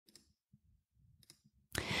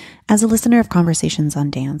As a listener of Conversations on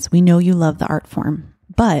Dance, we know you love the art form.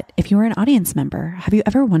 But if you were an audience member, have you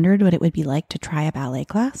ever wondered what it would be like to try a ballet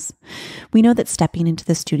class? We know that stepping into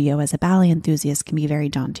the studio as a ballet enthusiast can be very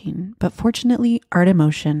daunting, but fortunately, Art in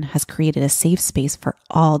Motion has created a safe space for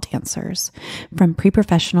all dancers, from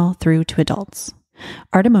pre-professional through to adults.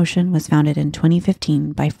 Art in Motion was founded in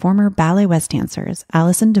 2015 by former Ballet West dancers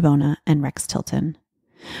Alison DeBona and Rex Tilton.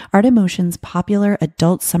 Art in Motion's popular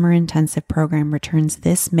adult summer intensive program returns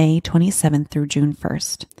this May 27th through June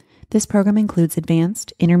 1st. This program includes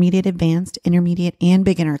advanced, intermediate, and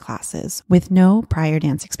beginner classes with no prior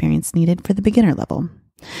dance experience needed for the beginner level.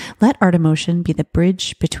 Let Art in Motion be the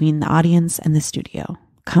bridge between the audience and the studio.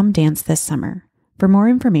 Come dance this summer. For more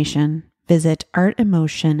information, visit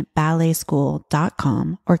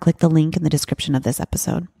artimotionballetschool.com or click the link in the description of this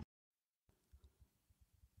episode.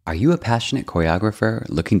 Are you a passionate choreographer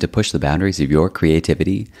looking to push the boundaries of your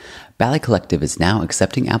creativity? Ballet Collective is now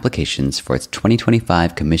accepting applications for its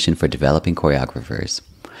 2025 Commission for Developing Choreographers.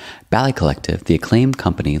 Ballet Collective, the acclaimed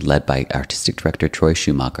company led by artistic director Troy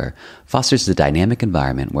Schumacher, fosters a dynamic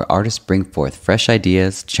environment where artists bring forth fresh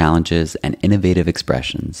ideas, challenges, and innovative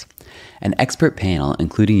expressions. An expert panel,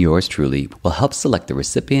 including yours truly, will help select the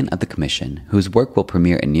recipient of the commission, whose work will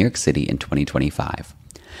premiere in New York City in 2025.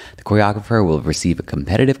 The choreographer will receive a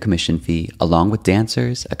competitive commission fee, along with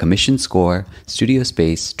dancers, a commission score, studio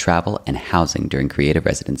space, travel, and housing during creative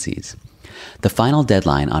residencies. The final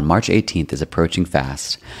deadline on March 18th is approaching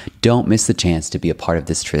fast. Don't miss the chance to be a part of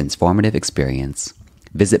this transformative experience.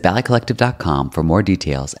 Visit balletcollective.com for more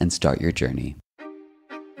details and start your journey.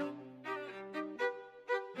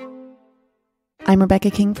 I'm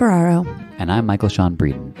Rebecca King Ferraro. And I'm Michael Sean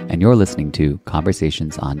Breeden, and you're listening to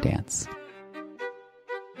Conversations on Dance.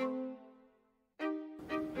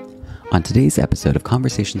 On today's episode of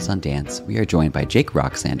Conversations on Dance, we are joined by Jake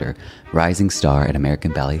Roxander, rising star at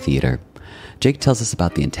American Ballet Theatre. Jake tells us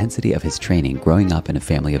about the intensity of his training growing up in a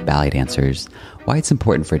family of ballet dancers, why it's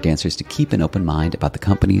important for dancers to keep an open mind about the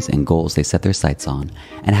companies and goals they set their sights on,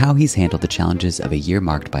 and how he's handled the challenges of a year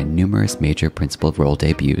marked by numerous major principal role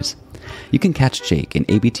debuts. You can catch Jake in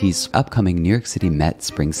ABT's upcoming New York City Met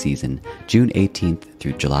spring season, June 18th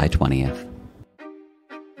through July 20th.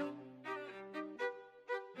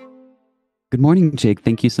 Good morning, Jake.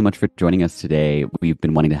 Thank you so much for joining us today. We've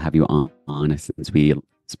been wanting to have you on since we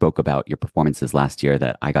spoke about your performances last year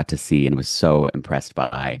that I got to see and was so impressed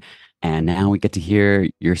by. And now we get to hear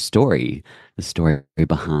your story, the story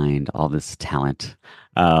behind all this talent.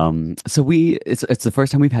 It's the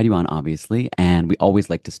first time we've had you on, obviously, and we always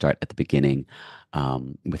like to start at the beginning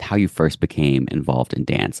with how you first became involved in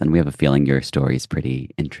dance. And we have a feeling your story is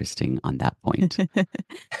pretty interesting on that point.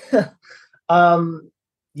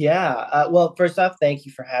 Well, first off, thank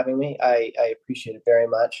you for having me. I appreciate it very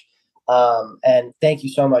much. And thank you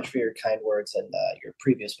so much for your kind words and your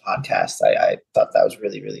previous podcast. I thought that was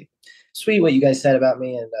really, really sweet what you guys said about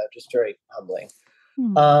me, and just very humbling.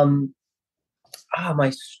 My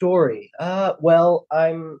story. I was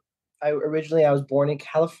born in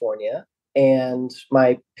California, and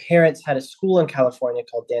my parents had a school in California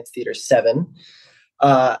called Dance Theater 7.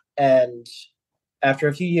 And after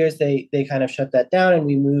a few years, they kind of shut that down, and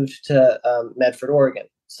we moved to Medford, Oregon,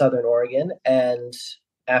 Southern Oregon. And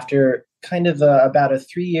after kind of about a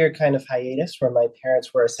 3-year kind of hiatus where my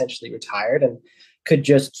parents were essentially retired and could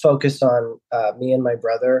just focus on me and my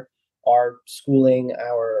brother, our schooling,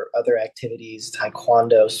 our other activities,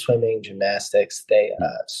 taekwondo, swimming, gymnastics, they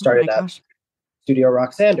started up Studio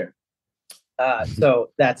Roxander.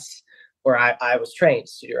 So that's where I was trained,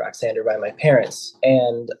 Studio Roxander, by my parents.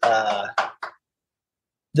 And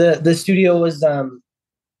The studio was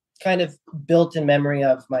kind of built in memory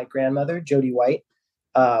of my grandmother, Jody White.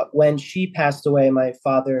 When she passed away, my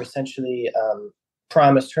father essentially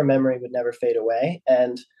promised her memory would never fade away.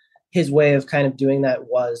 And his way of kind of doing that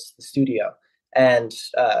was the studio. And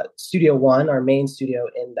Studio One, our main studio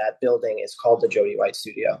in that building, is called the Jody White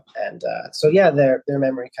Studio. And their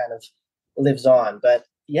memory kind of lives on. But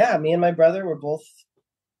yeah, me and my brother were both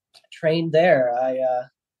trained there.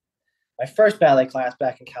 My first ballet class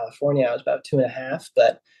back in California, I was about 2.5,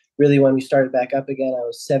 but really when we started back up again, I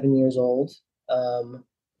was 7 years old,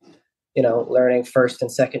 learning first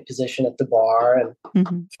and second position at the bar, and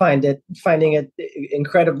finding it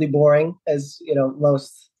incredibly boring, as,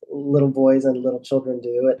 most little boys and little children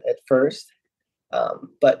do at first.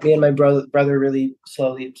 But me and my brother really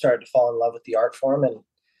slowly started to fall in love with the art form, and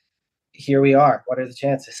here we are. What are the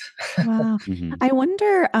chances? Wow. I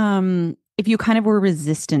wonder if you kind of were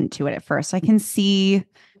resistant to it at first. I can see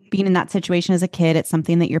being in that situation as a kid. It's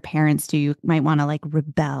something that your parents do. You might want to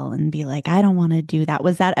rebel and be like, I don't want to do that.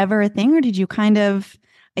 Was that ever a thing? Or did you kind of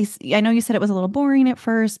I know you said it was a little boring at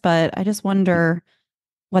first, but I just wonder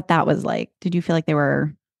what that was like. Did you feel like they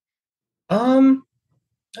were? Um,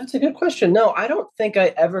 that's a good question. No, I don't think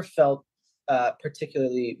I ever felt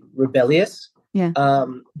particularly rebellious. Yeah.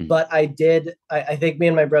 But I did. I think me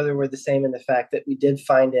and my brother were the same in the fact that we did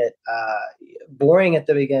find it boring at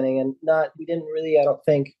the beginning, and not. We didn't really, I don't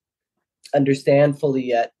think, understand fully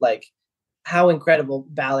yet, like how incredible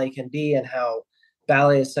ballet can be, and how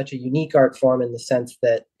ballet is such a unique art form in the sense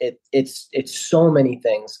that it's so many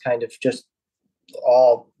things kind of just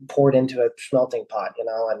all poured into a smelting pot,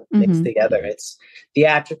 and mixed together. It's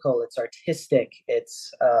theatrical, it's artistic,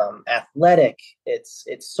 it's athletic, it's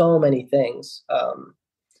so many things.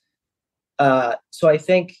 So I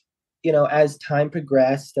think, as time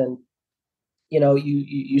progressed, and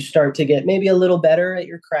you start to get maybe a little better at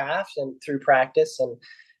your craft, and through practice and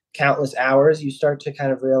countless hours, you start to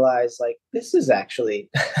kind of realize, like, this is actually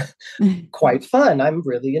quite fun. I'm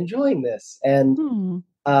really enjoying this. And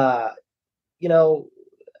you know,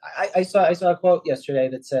 I saw a quote yesterday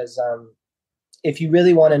that says, if you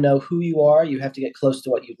really want to know who you are, you have to get close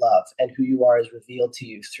to what you love, and who you are is revealed to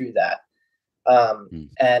you through that.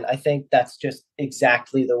 And I think that's just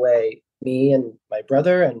exactly the way me and my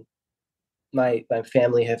brother and my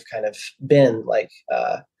family have kind of been, like,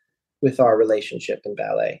 with our relationship in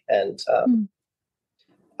ballet. And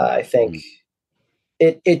I think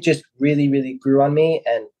it just really, really grew on me,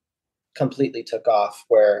 and completely took off,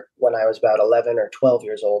 where when I was about 11 or 12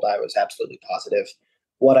 years old, I was absolutely positive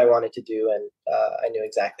what I wanted to do. And I knew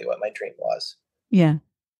exactly what my dream was. Yeah.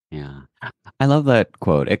 Yeah. I love that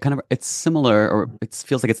quote. It's similar, or it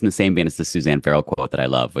feels like it's in the same vein as the Suzanne Farrell quote that I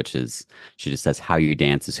love, which is, she just says, how you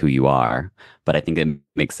dance is who you are. But I think it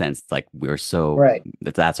makes sense. Like, Right.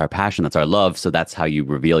 that's our passion, that's our love. So that's how you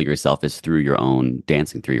reveal yourself, is through your own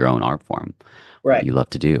dancing, through your own art form, what Right. you love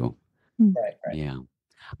to do. Right. Yeah.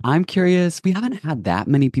 I'm curious. We haven't had that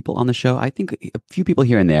many people on the show. I think a few people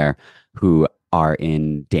here and there who are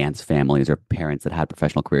in dance families, or parents that had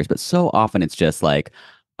professional careers, but so often it's just like,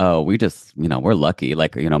 oh, we just, we're lucky.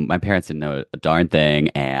 Like, my parents didn't know a darn thing.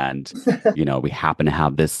 And, we happen to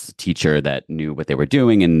have this teacher that knew what they were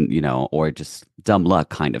doing, and, or just dumb luck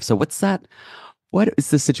kind of. So what is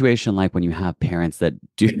the situation like when you have parents that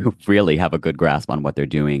do really have a good grasp on what they're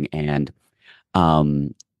doing? And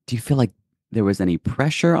do you feel like there was any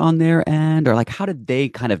pressure on their end, or like, how did they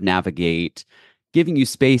kind of navigate giving you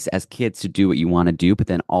space as kids to do what you want to do, but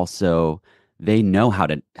then also they know how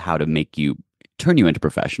to make you turn you into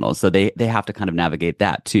professionals, so they have to kind of navigate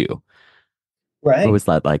that too. What Right. was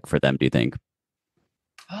that like for them, do you think?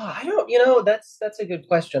 Oh, I don't, that's a good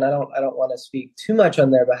question. I don't want to speak too much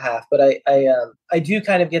on their behalf, but I do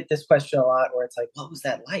kind of get this question a lot, where it's like, what was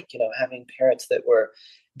that like, having parents that were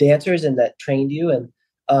dancers and that trained you? And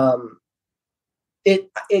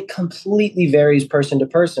it completely varies person to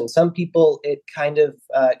person. Some people, it kind of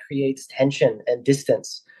creates tension and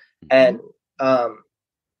distance. And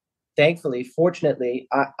thankfully, fortunately,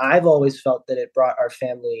 I've always felt that it brought our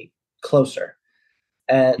family closer.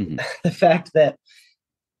 And the fact that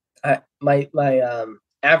my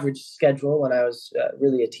average schedule when I was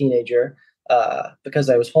really a teenager, because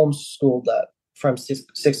I was homeschooled from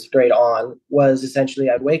sixth grade on, was essentially,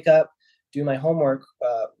 I'd wake up, do my homework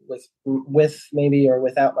with maybe or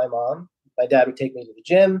without my mom. My dad would take me to the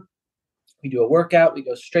gym. We do a workout. We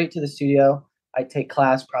go straight to the studio. I'd take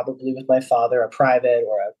class probably with my father, a private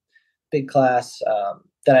or a big class.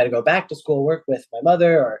 Then I'd go back to school, work with my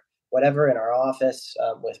mother or whatever in our office,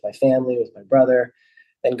 with my family, with my brother,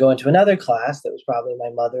 then go into another class that was probably my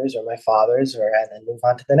mother's or my father's, and then move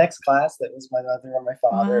on to the next class that was my mother or my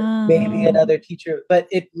father, maybe another teacher. But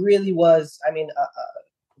it really was, I mean,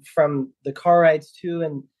 from the car rides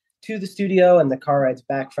to the studio, and the car rides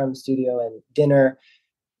back from the studio, and dinner,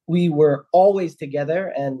 we were always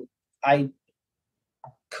together. And I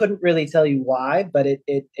couldn't really tell you why, but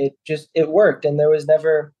it just worked. And there was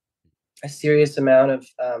never a serious amount of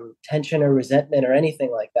tension or resentment or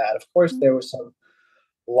anything like that. Of course, there was some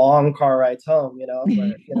long car rides home,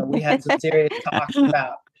 where, we had some serious talks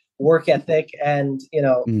about work ethic and,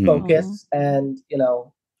 focus and,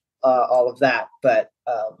 all of that. But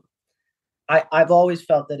I've always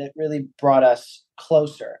felt that it really brought us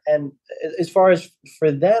closer. And as far as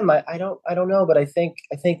for them, I don't know, but I think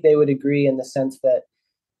they would agree, in the sense that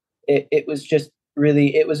it was just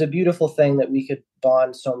really, it was a beautiful thing that we could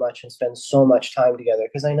bond so much and spend so much time together.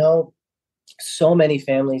 Because I know so many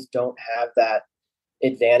families don't have that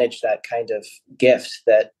advantage, that kind of gift,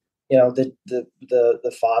 that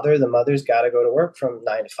the father, the mother's got to go to work from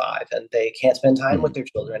 9 to 5, and they can't spend time with their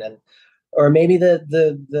children. And or maybe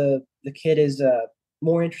the kid is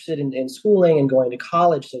more interested in schooling and going to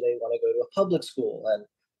college, so they want to go to a public school, and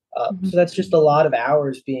so that's just a lot of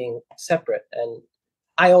hours being separate. And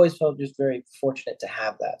I always felt just very fortunate to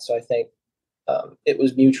have that. So I think it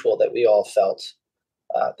was mutual that we all felt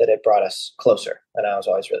that it brought us closer, and I was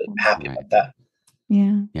always really happy about that.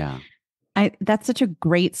 Yeah. Yeah. That's such a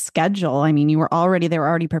great schedule. I mean, they were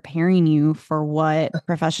already preparing you for what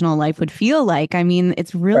professional life would feel like. I mean,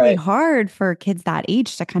 it's really hard for kids that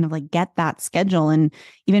age to kind of like get that schedule and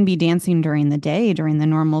even be dancing during the day, during the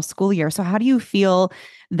normal school year. So how do you feel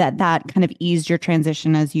that kind of eased your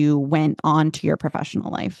transition as you went on to your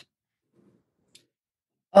professional life?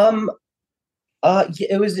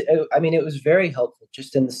 It was, I mean, it was very helpful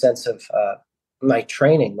just in the sense of my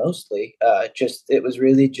training mostly. It was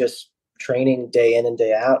really just training day in and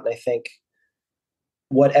day out. And I think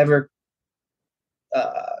whatever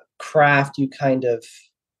craft you kind of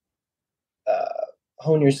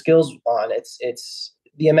hone your skills on, it's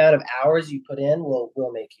the amount of hours you put in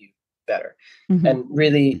will make you better. And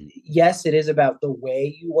really, yes, it is about the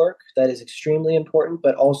way you work. That is extremely important,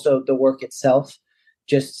 but also the work itself.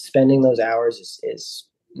 Just spending those hours is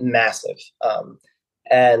massive.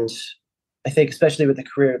 And I think especially with a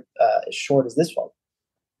career as short as this one,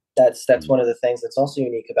 that's one of the things that's also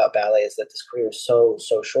unique about ballet, is that this career is so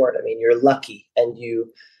short. I mean, you're lucky, and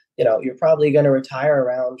you're probably going to retire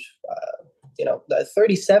around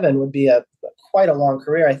 37 would be quite a long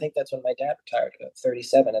career. I think that's when my dad retired at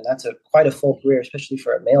 37, and that's quite a full career, especially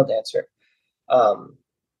for a male dancer.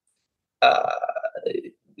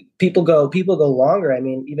 People go longer. I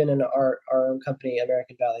mean, even in our own company,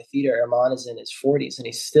 American Ballet Theatre, Armand is in his 40s, and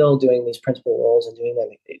he's still doing these principal roles and doing them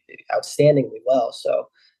outstandingly well. So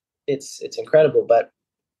it's incredible. But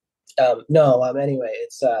anyway,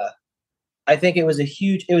 it's I think it was a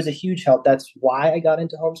huge help. That's why I got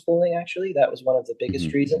into homeschooling. Actually, that was one of the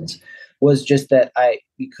biggest reasons, was just that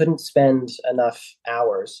we couldn't spend enough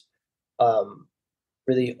hours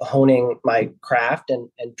really honing my craft and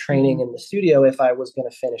training in the studio if I was going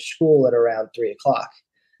to finish school at around 3:00.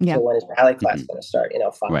 Yeah. So when is ballet class going to start?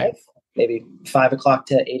 5, maybe 5:00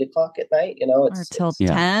 to 8:00 at night. Or till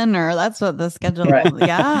 10, or that's what the schedule.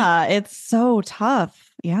 Yeah, it's so tough.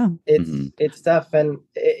 Yeah, it's tough. And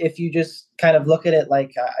if you just kind of look at it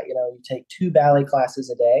like you take 2 ballet classes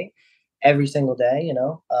a day, every single day,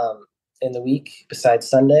 in the week besides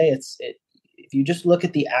Sunday, if you just look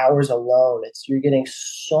at the hours alone, you're getting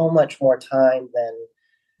so much more time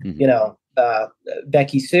than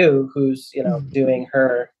Becky Sue, who's doing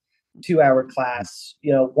her 2-hour class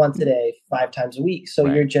once a day, 5 times a week. So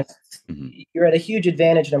you're at a huge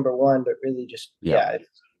advantage, number one, but really just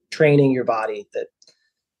training your body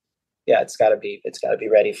it's got to be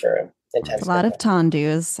ready for intense. A lot of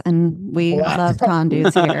tondus, and we love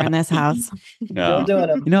tondus here in this house. Still doing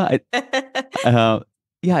them.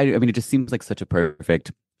 Yeah, I mean, it just seems like such a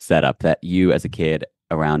perfect setup that you, as a kid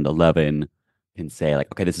around 11, can say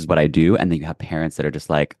like, okay, this is what I do. And then you have parents that are just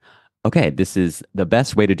like, okay, this is the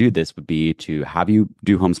best way to do this would be to have you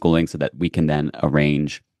do homeschooling so that we can then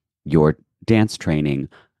arrange your dance training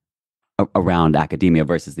around academia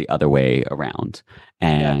versus the other way around.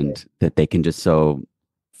 And that they can just so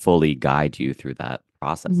fully guide you through that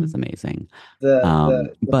process is amazing.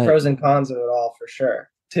 The pros and cons of it all, for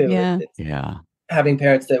sure, too. Yeah. Having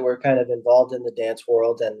parents that were kind of involved in the dance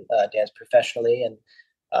world and dance professionally and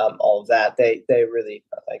all of that, they really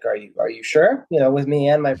like, are you sure? With me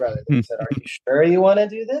and my brother, they said, are you sure you want to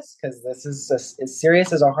do this? Because this is as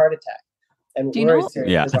serious as a heart attack. And we're as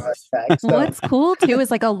serious as a heart attack. So. What's cool too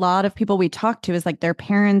is like a lot of people we talk to is like their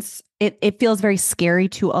parents, it feels very scary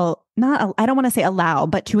to I don't want to say allow,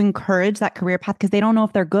 but to encourage that career path, because they don't know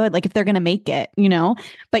if they're good, like if they're going to make it,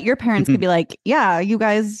 but your parents could be like, yeah, you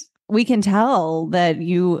guys, we can tell that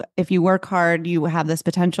if you work hard, you have this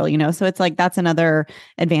potential, so it's like, that's another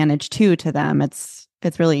advantage too to them. It's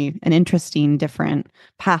really an interesting, different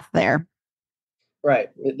path there. Right.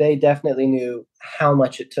 They definitely knew how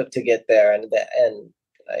much it took to get there. And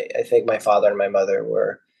I think my father and my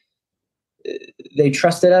mother they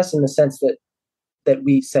trusted us in the sense that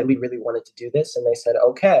we said we really wanted to do this. And they said,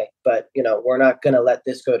 okay, but we're not going to let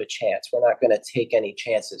this go to chance. We're not going to take any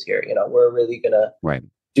chances here. We're really going to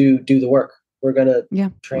do the work. We're going to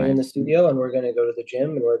train in the studio, and we're going to go to the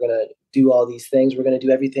gym, and we're going to do all these things. We're going to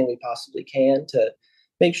do everything we possibly can to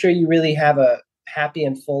make sure you really have a happy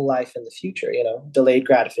and full life in the future. Delayed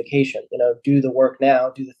gratification, do the work now,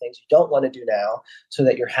 do the things you don't want to do now so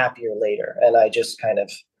that you're happier later. And I just kind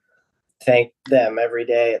of thank them every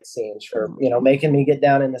day, it seems, for, making me get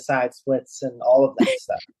down in the side splits and all of that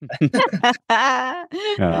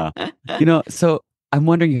stuff. So I'm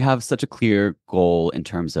wondering, you have such a clear goal in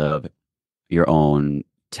terms of your own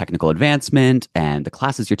technical advancement and the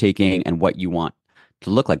classes you're taking and what you want to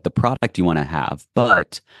look like, the product you want to have.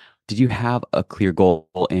 But did you have a clear goal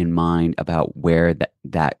in mind about where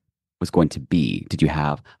that was going to be? Did you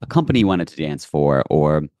have a company you wanted to dance for,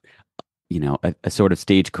 or a sort of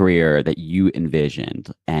stage career that you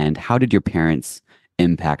envisioned? And how did your parents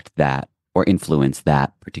impact that or influence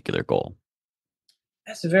that particular goal?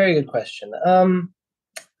 That's a very good question.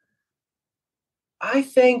 I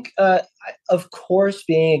think, of course,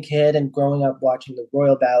 being a kid and growing up watching the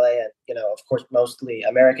Royal Ballet and, of course, mostly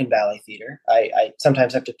American Ballet Theatre, I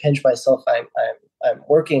sometimes have to pinch myself. I'm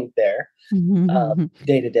working there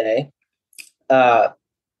day to day.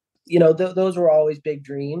 Those were always big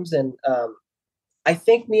dreams. And I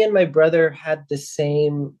think me and my brother had the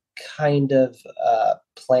same kind of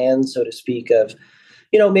plan, so to speak, of,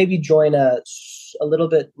 maybe join a little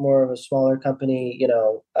bit more of a smaller company,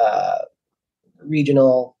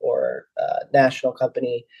 regional or national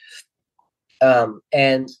company,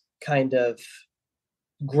 and kind of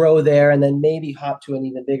grow there, and then maybe hop to an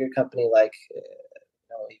even bigger company like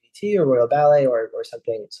ABT or Royal Ballet or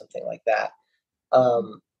something like that.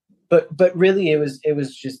 But really, it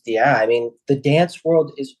was just, yeah. I mean, the dance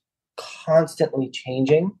world is constantly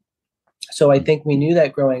changing, so I think we knew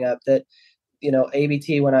that growing up that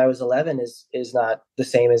ABT when I was 11 is not the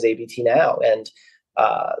same as ABT now, and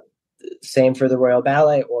same for the Royal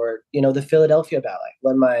Ballet or the Philadelphia Ballet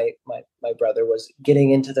when my brother was getting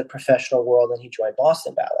into the professional world and he joined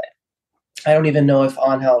Boston Ballet. I don't even know if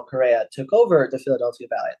Angel Correa took over the Philadelphia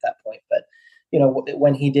Ballet at that point, but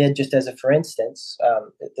when he did, just as a for instance,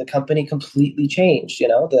 the company completely changed.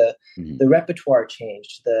 The repertoire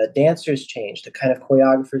changed, the dancers changed, the kind of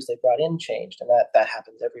choreographers they brought in changed, and that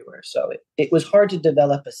happens everywhere. So it was hard to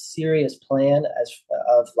develop a serious plan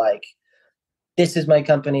of like, this is my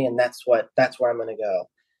company and that's where I'm going to go.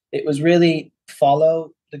 It was really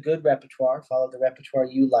follow the good repertoire, follow the repertoire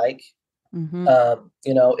you like.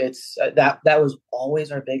 It's that was always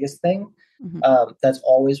our biggest thing. That's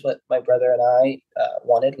always what my brother and I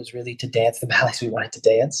wanted, was really to dance the ballets we wanted to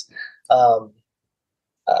dance,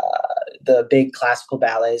 the big classical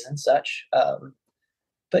ballets and such.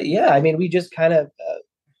 But yeah, I mean, we just kind of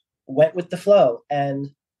went with the flow, and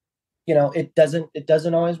it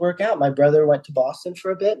doesn't always work out. My brother went to Boston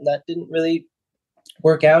for a bit, and that didn't really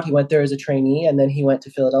work out. He went there as a trainee, and then he went to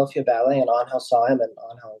Philadelphia Ballet, and Angel saw him, and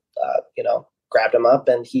Angel, grabbed him up,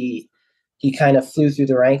 and he kind of flew through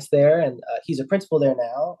the ranks there, and he's a principal there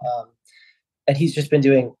now, and he's just been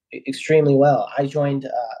doing extremely well. I joined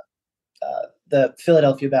the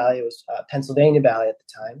Philadelphia Ballet. It was Pennsylvania Ballet at the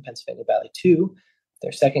time, Pennsylvania Ballet 2,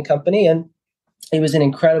 their second company, and it was an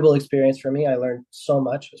incredible experience for me. I learned so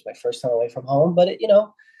much. It was my first time away from home, but it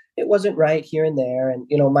wasn't right here and there. And,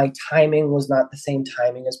 my timing was not the same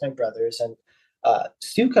timing as my brother's. And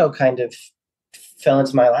Stuco kind of fell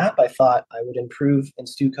into my lap. I thought I would improve in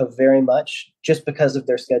Stuco very much just because of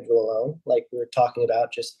their schedule alone. Like we were talking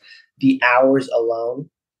about, just the hours alone,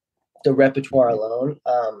 the repertoire alone.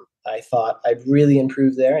 I thought I'd really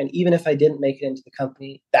improve there. And even if I didn't make it into the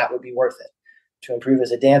company, that would be worth it to improve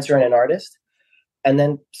as a dancer and an artist. And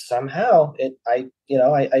then somehow I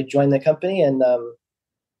joined the company, and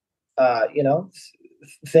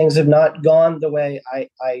things have not gone the way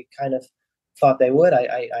I kind of thought they would.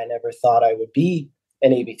 I never thought I would be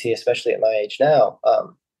an ABT, especially at my age now,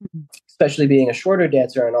 especially being a shorter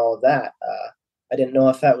dancer and all of that. I didn't know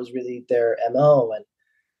if that was really their MO.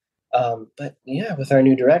 And but yeah, with our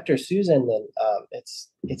new director, Susan, then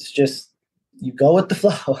it's just, you go with the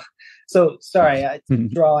flow. So sorry, I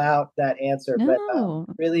draw out that answer, No.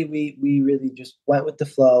 but really, we really just went with the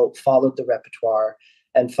flow, followed the repertoire,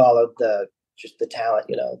 and followed the talent.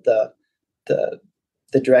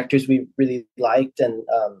 The directors we really liked, and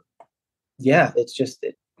yeah, it's just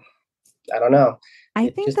I don't know. I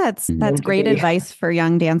think that's great advice for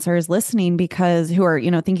young dancers listening, because who are,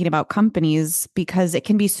 thinking about companies, because it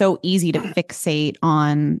can be so easy to fixate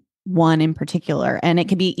on one in particular, and it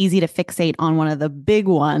can be easy to fixate on one of the big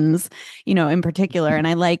ones, in particular. And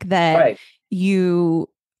I like that you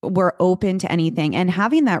were open to anything and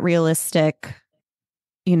having that realistic,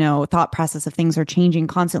 thought process of things are changing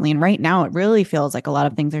constantly. And right now it really feels like a lot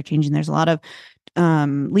of things are changing. There's a lot of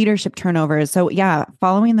leadership turnovers. So yeah,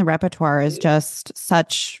 following the repertoire is just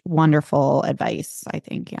such wonderful advice, I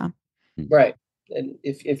think. Yeah. Right. And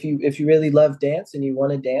if you really love dance and you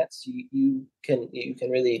want to dance, you can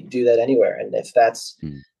really do that anywhere. And if that's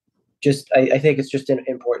just, I think it's just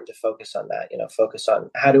important to focus on that, focus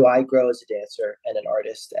on, how do I grow as a dancer and an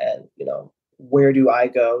artist, and, where do I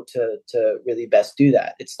go to really best do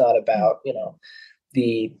that? It's not about,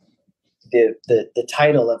 the the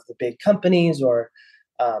title of the big companies, or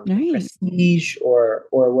the Right. prestige, or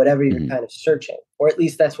whatever you're Mhm. kind of searching. Or at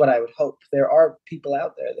least that's what I would hope. There are people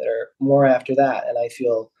out there that are more after that, and I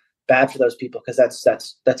feel bad for those people, because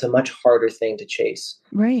that's a much harder thing to chase,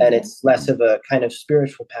 and Right. it's less of a kind of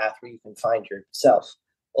spiritual path where you can find yourself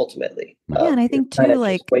ultimately. Right. Yeah, and I You're think kind too, of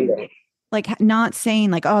just waiting. not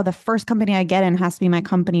saying like, oh, the first company I get in has to be my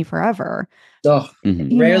company forever. Oh, it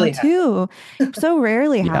Mhm. rarely happens. Too so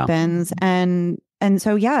rarely Yeah. happens. And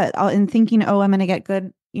so yeah, in thinking, oh, I'm going to get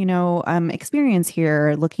good, experience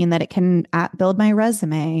here, looking that it can build my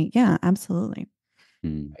resume. Yeah, absolutely.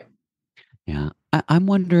 Mm. Yeah. I'm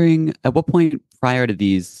wondering, at what point prior to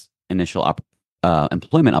these initial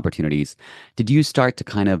employment opportunities, did you start to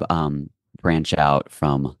kind of branch out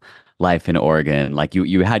from life in Oregon? Like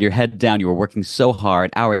you had your head down, you were working so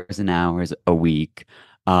hard, hours and hours a week.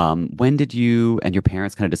 When did you and your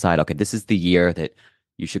parents kind of decide, okay, this is the year that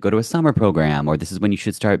you should go to a summer program, or this is when you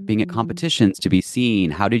should start being at Mm. competitions to be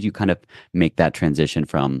seen? How did you kind of make that transition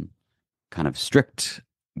from kind of strict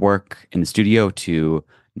work in the studio to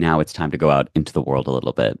now it's time to go out into the world a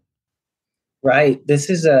little bit? Right.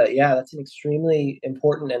 This is yeah, that's an extremely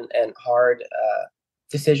important and hard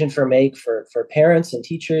decision for parents and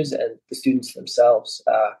teachers and the students themselves.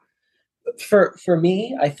 For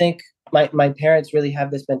me, I think my parents really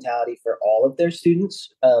have this mentality for all of their students,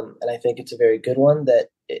 and I think it's a very good one, that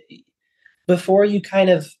before you kind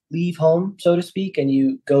of leave home, so to speak, and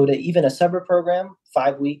you go to even a summer program,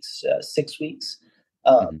 5 weeks, 6 weeks,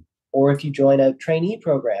 uh, Mhm. or if you join a trainee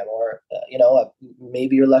program, or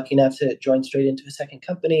maybe you're lucky enough to join straight into a second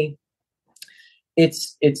company,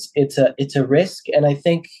 it's a risk. And I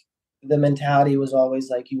think the mentality was always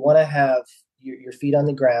like, you want to have your feet on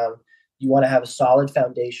the ground, you want to have a solid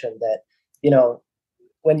foundation, that you know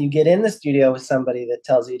when you get in the studio with somebody that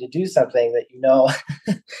tells you to do something that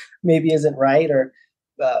maybe isn't right, or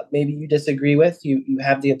maybe you disagree with, you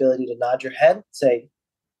have the ability to nod your head, say,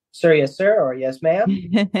 "Sir, yes, sir," or "Yes, ma'am,"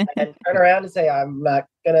 and turn around and say, "I'm not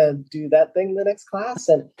gonna do that thing the next class,"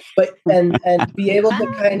 and be able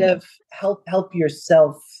to kind of help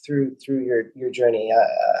yourself through your journey.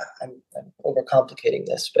 I'm overcomplicating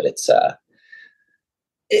this, but it's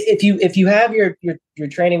if you have your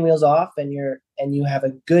training wheels off, and you have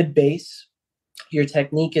a good base, your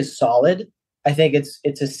technique is solid, I think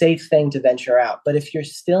it's a safe thing to venture out. But if you're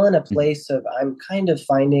still in a Mhm. place of, I'm kind of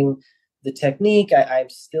finding the technique, I'm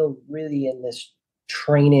still really in this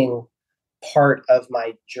training part of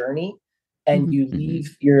my journey, and Mhm. you Mhm.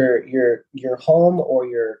 leave your home or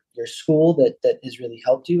your school that has really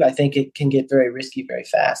helped you, I think it can get very risky very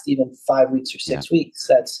fast. Even 5 weeks or Yeah. 6 weeks,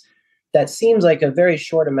 that seems like a very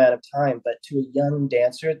short amount of time, but to a young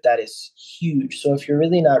dancer, that is huge. So if you're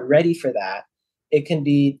really not ready for that, it can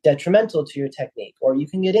be detrimental to your technique, or you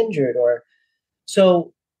can get injured. Or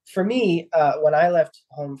so for me, when I left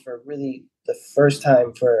home for really the first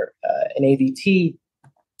time for an AVT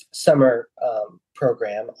summer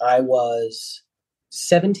program, I was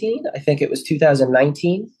 17. I think it was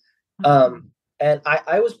 2019. Um, and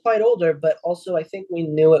I was quite older, but also I think we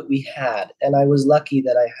knew what we had. And I was lucky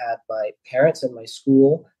that I had my parents and my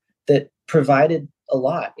school that provided a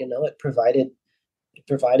lot. It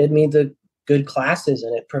provided me the good classes,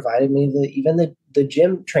 and it provided me even the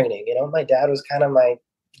gym training. My dad was kind of my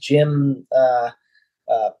gym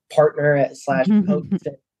partner slash coach.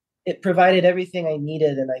 It provided everything I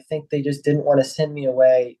needed, and I think they just didn't want to send me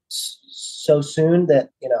away so soon, that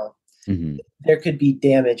Mhm. there could be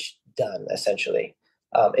damage done, essentially.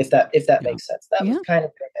 If that Yeah. makes sense. That was Yeah. kind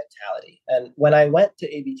of their mentality. And when I went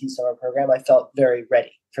to ABT summer program, I felt very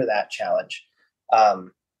ready for that challenge.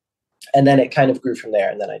 Um, and then it kind of grew from there.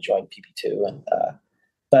 And then I joined PP2, and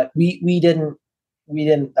but we didn't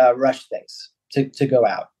rush things to go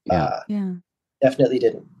out. Yeah. Yeah. Definitely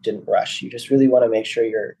didn't rush. You just really want to make sure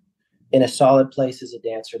you're in a solid place as a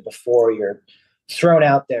dancer before you're thrown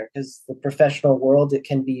out there, because the professional world, it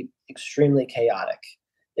can be extremely chaotic.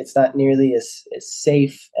 It's not nearly as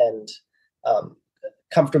safe and um,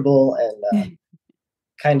 comfortable, and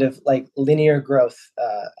kind of like linear growth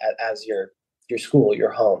as your school,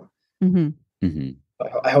 your home. Hmm. Mhm.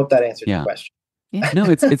 I hope that answered your Yeah. question. Yeah. No,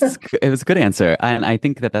 it was a good answer, and I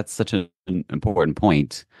think that that's such an important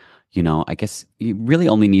point. I guess you really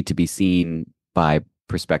only need to be seen by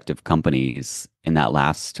prospective companies in that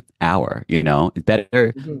last hour. It's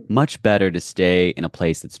better, Mhm. much better to stay in a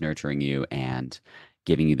place that's nurturing you and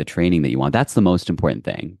giving you the training that you want. That's the most important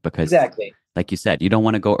thing because, Exactly. like you said, you don't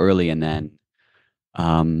want to go early and then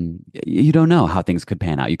you don't know how things could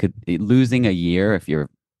pan out. You could losing a year if you're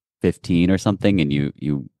 15 or something and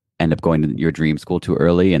you end up going to your dream school too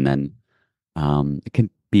early, and then it can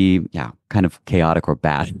be, yeah, kind of chaotic or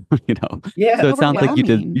bad, you know. Yeah, So it sounds like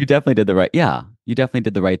Overwhelming. you definitely did the right, yeah, you definitely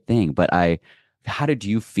did the right thing. But how did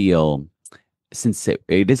you feel since it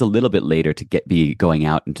is a little bit later to be going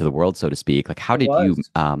out into the world, so to speak? Like, how it did you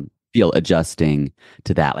was. feel adjusting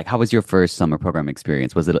to that? Like, how was your first summer program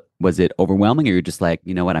experience? Was it overwhelming, or you're just like,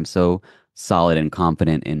 you know what, I'm so solid and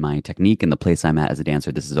confident in my technique and the place I'm at as a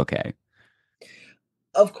dancer, this is okay.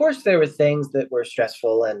 Of course, there were things that were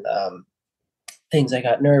stressful and things I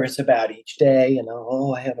got nervous about each day.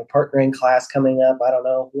 Oh, I have a partnering class coming up. I don't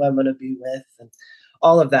know who I'm going to be with, and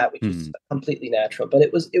all of that, which was Hmm. completely natural. But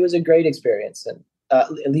it was a great experience, and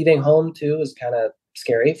leaving home too was kind of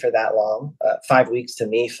scary for that long. 5 weeks to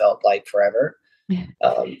me felt like forever.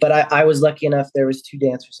 But I was lucky enough. There was two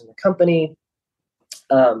dancers in the company,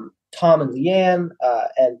 Tom and Leanne,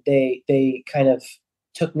 and they kind of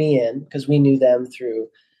took me in because we knew them through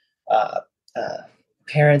uh, uh,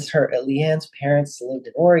 parents. Leanne's parents lived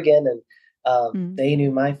in Oregon, and Mm. they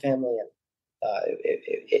knew my family, and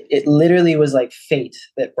it literally was like fate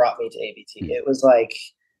that brought me to ABT. Hmm. It was like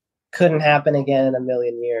couldn't happen again in a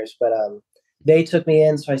million years, but they took me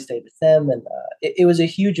in, so I stayed with them, and it was a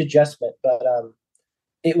huge adjustment, but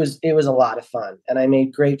it was a lot of fun, and I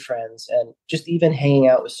made great friends, and just even hanging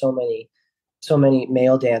out with so many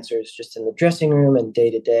male dancers just in the dressing room and day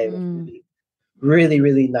to day was Mm. really really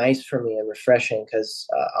really nice for me and refreshing because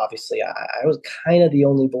obviously I was kind of the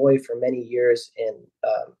only boy for many years in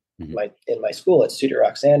Hmm. my school at Jake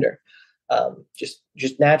Roxander.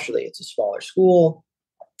 Just naturally, it's a smaller school.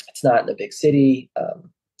 It's not in a big city.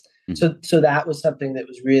 Hmm. So that was something that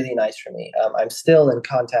was really nice for me. I'm still in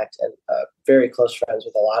contact and very close friends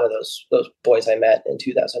with a lot of those boys I met in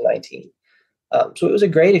 2019. So it was a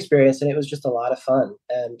great experience, and it was just a lot of fun.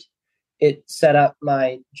 And it set up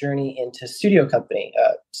my journey into studio company.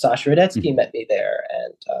 Sasha Radetsky Hmm. met me there,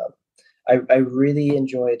 and I really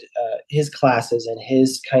enjoyed his classes and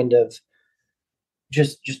his kind of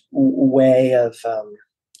just way of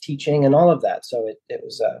teaching and all of that. So it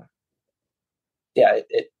was yeah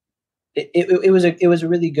it was a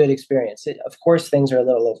really good experience. Of course, things are a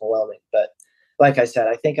little overwhelming, but like I said,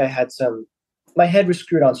 I think I had my head was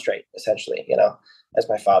screwed on straight, essentially. As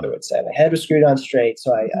my father would say, my head was screwed on straight,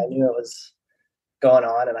 so I knew it was going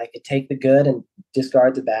on, and I could take the good and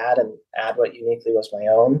discard the bad and add what uniquely was my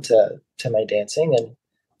own to my dancing and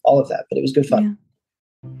all of that. But it was good fun.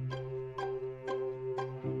 Yeah.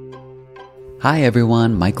 Hi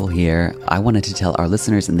everyone, Michael here. I wanted to tell our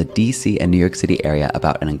listeners in the DC and New York City area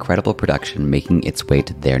about an incredible production making its way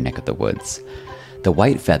to their neck of the woods. The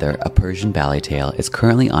White Feather, a Persian ballet tale, is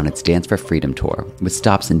currently on its Dance for Freedom tour, with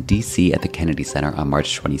stops in DC at the Kennedy Center on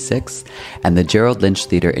March 26th and the Gerald Lynch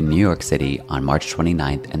Theater in New York City on March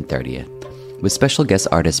 29th and 30th, with special guest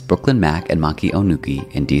artists Brooklyn Mack and Maki Onuki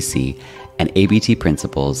in DC and ABT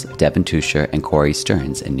principals Devin Tusher and Corey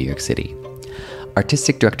Stearns in New York City.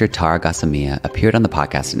 Artistic director Tara Ghassemieh appeared on the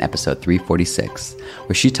podcast in episode 346,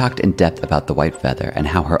 where she talked in depth about The White Feather and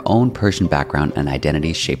how her own Persian background and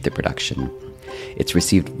identity shaped the production. It's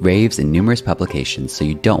received raves in numerous publications, so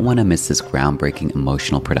you don't want to miss this groundbreaking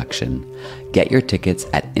emotional production. Get your tickets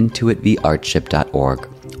at intuittheartship.org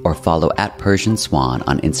or follow at Persian Swan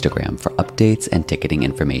on Instagram for updates and ticketing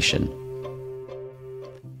information.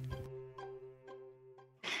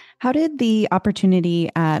 How did the opportunity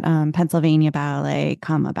at Pennsylvania Ballet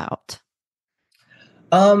come about?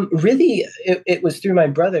 Really, it was through my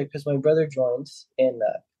brother because my brother joined in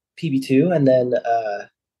PB2 and then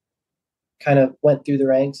kind of went through the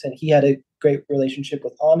ranks, and he had a great relationship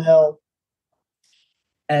with Angel.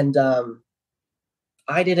 And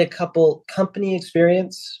I did a couple company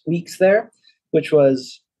experience weeks there, which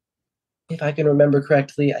was, if I can remember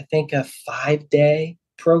correctly, I think a 5-day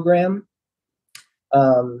program.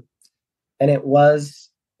 And it was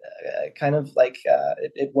kind of like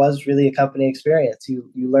it was really a company experience. You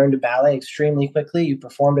learned ballet extremely quickly. You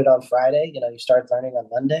performed it on Friday. You started learning on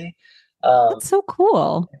Monday. That's so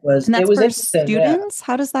cool. It was And it that's was for interesting. Yeah. students?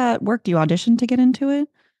 How does that work? Do you audition to get into it?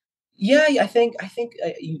 Yeah, I think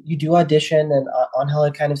you do audition, and Angel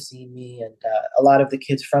had kind of seen me, and a lot of the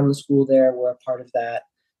kids from the school there were a part of that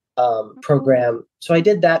Oh, cool. program. So I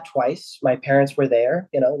did that twice. My parents were there.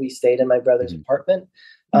 We stayed in my brother's Mhm. apartment.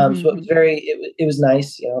 So it was Mhm. it was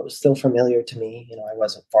nice. It was still familiar to me. I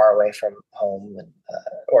wasn't far away from home and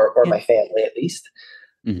or Yeah. my family at least.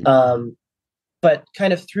 Mhm. Um, but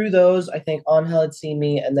kind of through those, I think Angel had seen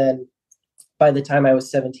me, and then by the time I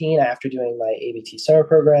was 17, after doing my ABT summer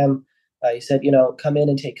program, he said, come in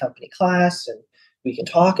and take company class, and we can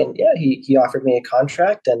talk. And yeah, he offered me a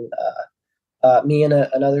contract, and me and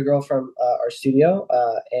another girl from our studio,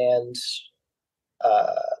 and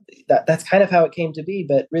that's kind of how it came to be,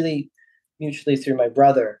 but really mutually through my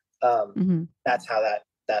brother. That's how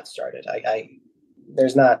that started.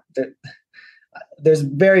 There's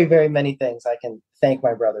very, very many things I can thank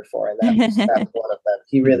my brother for, and that was one of them.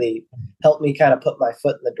 He really helped me kind of put my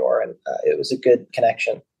foot in the door, and it was a good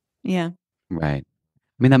connection. Yeah. Right.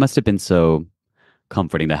 I mean, that must have been so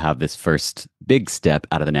comforting to have this first big step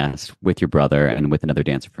out of the nest with your brother and with another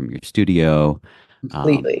dancer from your studio.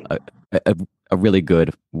 Completely. A really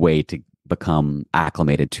good way to become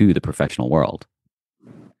acclimated to the professional world.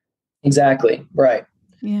 Exactly. Right.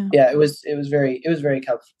 Yeah. Yeah. It was very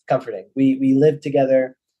comforting. We lived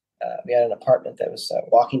together. We had an apartment that was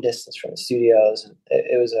walking distance from the studios, and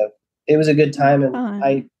it was a good time. And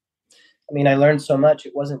I learned so much.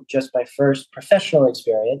 It wasn't just my first professional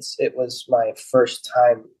experience. It was my first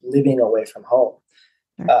time living away from home.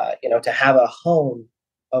 Sure. To have a home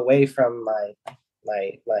away from my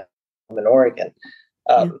home in Oregon.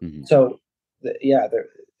 So,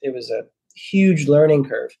 it was a huge learning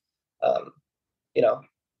curve.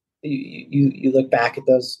 You look back at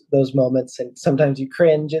those moments, and sometimes you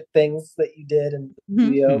cringe at things that you did in the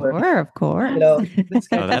studio. Of course.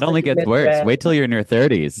 That only gets worse. Wait till you're in your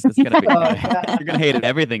 30s. It's gonna be, you're gonna hate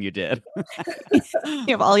everything you did. You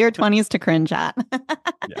have all your 20s to cringe at.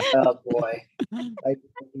 Oh boy.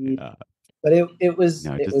 But it was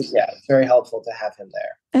very helpful to have him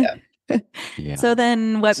there. Yeah. Yeah. So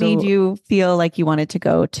then what made you feel like you wanted to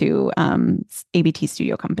go to ABT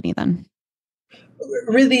Studio Company then?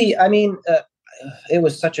 Really, it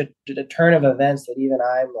was such a turn of events that even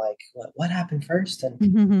I'm like, what happened first?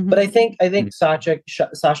 But I think Sasha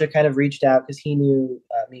kind of reached out because he knew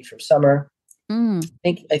me from summer.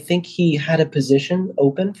 I think he had a position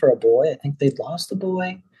open for a boy. I think they'd lost a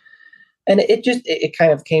boy, and it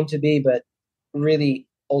kind of came to be. But really,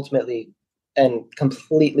 ultimately, and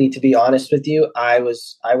completely, to be honest with you, I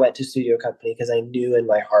went to Studio Company because I knew in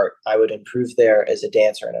my heart I would improve there as a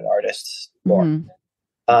dancer and an artist more.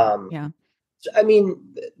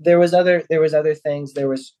 There was other things. There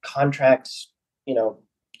was contracts,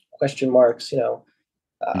 question marks.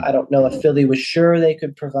 I don't know if Philly was sure they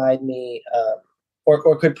could provide me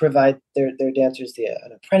or could provide their dancers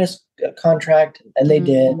an apprentice contract, and they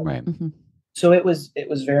did. Right. So it was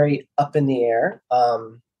very up in the air.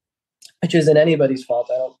 Which isn't anybody's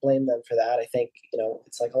fault. I don't blame them for that. I think,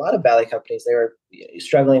 it's like a lot of ballet companies, they were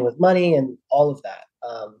struggling with money and all of that.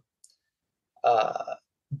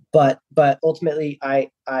 But ultimately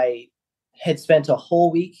I had spent a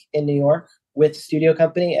whole week in New York with Studio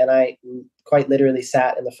Company, and I quite literally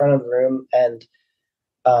sat in the front of the room and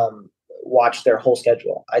watched their whole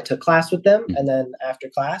schedule. I took class with them, and then after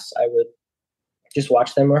class, I would just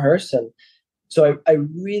watch them rehearse. And so I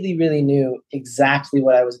really, really knew exactly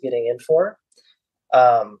what I was getting in for.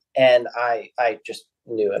 And I just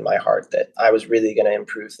knew in my heart that I was really going to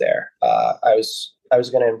improve there. I was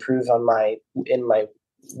going to improve in my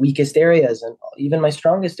weakest areas, and even my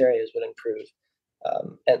strongest areas would improve.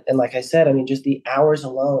 And like I said, just the hours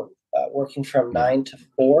alone, working from 9 to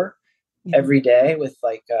 4 every day with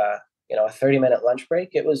a 30-minute lunch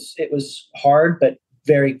break. It was hard, but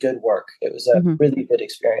very good work. It was a really good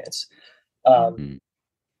experience.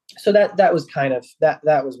 So that was kind of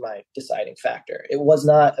that was my deciding factor. It was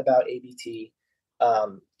not about ABT,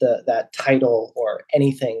 that title or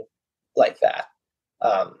anything like that.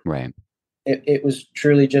 Right. It was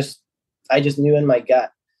truly just, I just knew in my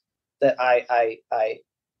gut that I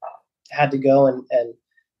had to go and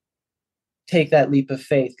take that leap of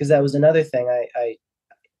faith, because that was another thing. I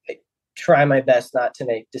try my best not to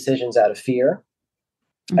make decisions out of fear.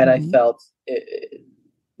 And I felt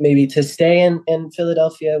maybe to stay in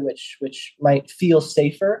Philadelphia, which might feel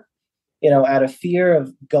safer, out of fear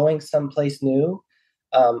of going someplace new.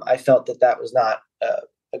 I felt that was not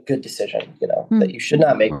a good decision, that you should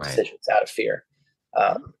not make decisions out of fear.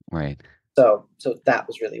 Right. So that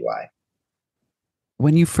was really why.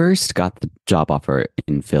 When you first got the job offer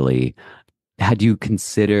in Philly, had you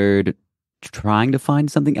considered trying to find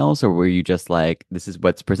something else, or were you just like, this is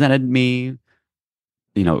what's presented me,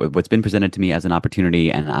 what's been presented to me as an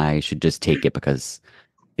opportunity, and I should just take it because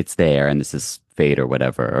it's there and this is fate or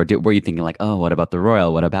whatever? Or were you thinking like, oh, what about the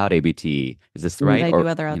Royal? What about ABT? Is this right? Did I or do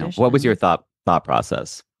other auditions? What was your thought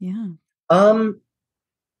process? Yeah.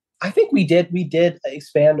 I think we did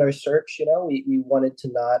expand our search. We wanted to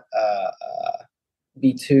not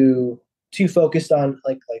be too focused on,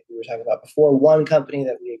 like we were talking about before, one company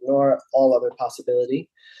that we ignore all other possibility.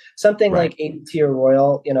 Something like ABT or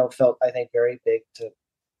Royal, felt, I think, very big to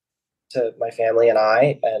my family and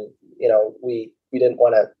I, and we didn't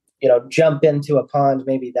want to jump into a pond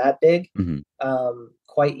maybe that big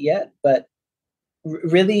quite yet, but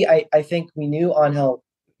really, I think we knew Angel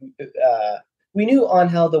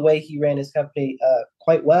the way he ran his company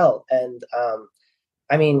quite well. And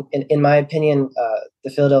I mean, in my opinion, the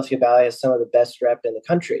Philadelphia Ballet has some of the best rep in the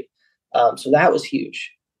country. So that was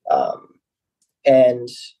huge. And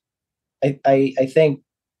I think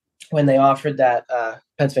when they offered that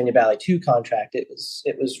Pennsylvania Ballet 2 contract, it was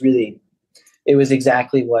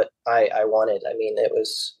exactly what I wanted. I mean,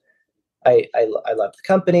 I loved the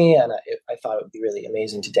company, and I thought it would be really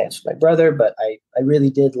amazing to dance with my brother, but I really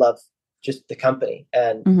did love just the company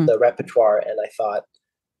and the repertoire. And I thought,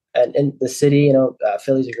 and the city,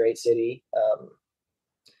 Philly's a great city.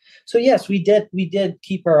 So yes, we did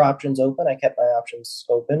keep our options open. I kept my options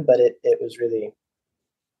open, but it was really,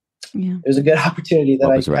 it was a good opportunity that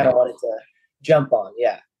I kind of wanted to jump on.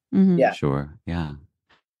 Yeah. Yeah. Sure. Yeah.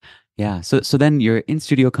 Yeah. So then you're in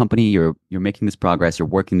studio company, you're making this progress, you're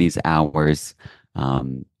working these hours.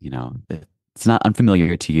 It's not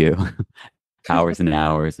unfamiliar to you. Hours and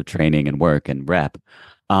hours of training and work and rep.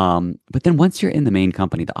 But then once you're in the main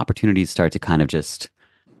company, the opportunities start to kind of just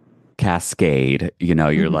cascade.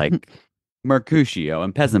 You're like Mercutio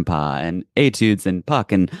and Pezimpa and Etudes and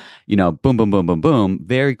Puck and, boom, boom, boom, boom, boom,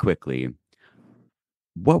 very quickly.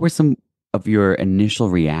 What were some of your initial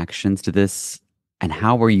reactions to this, and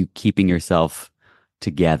how were you keeping yourself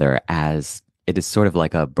together as it is sort of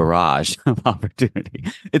like a barrage of opportunity?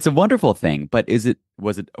 It's a wonderful thing, but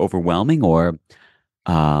was it overwhelming, or,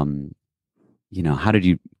 how did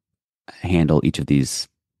you handle each of these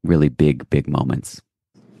really big moments?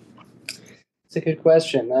 It's a good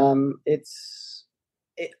question. It's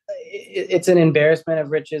an embarrassment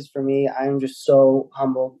of riches for me. I'm just so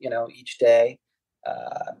humble, each day.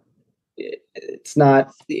 It's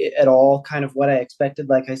not at all kind of what I expected.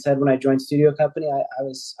 Like I said, when I joined studio company, I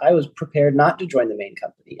was prepared not to join the main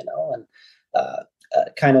company, and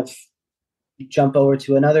kind of jump over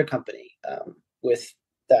to another company with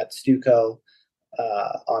that Stuco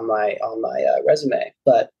on my resume.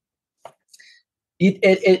 But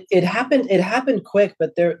it happened quick.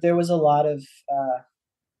 But there was a lot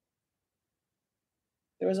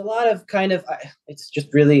of kind of, it's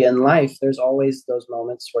just really in life, there's always those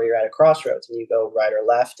moments where you're at a crossroads and you go right or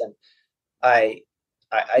left. And I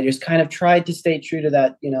just kind of tried to stay true to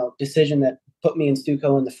that, decision that put me in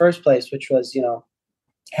Stuco in the first place, which was,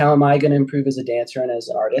 how am I going to improve as a dancer and as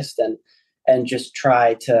an artist, and just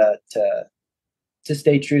try to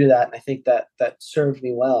stay true to that. And I think that served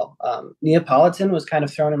me well. Neapolitan was kind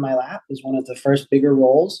of thrown in my lap as one of the first bigger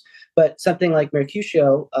roles, but something like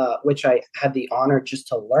Mercutio, which I had the honor just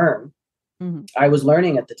to learn, I was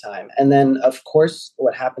learning at the time. And then, of course,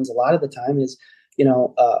 what happens a lot of the time is,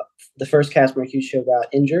 the first cast Mercutio got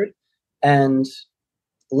injured. And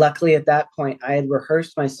luckily at that point, I had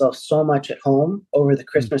rehearsed myself so much at home over the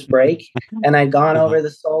Christmas break, and I'd gone over the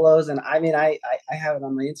solos. And I mean, I have it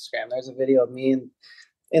on my Instagram. There's a video of me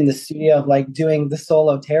in the studio, like doing the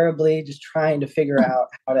solo terribly, just trying to figure out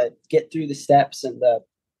how to get through the steps and the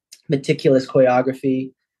meticulous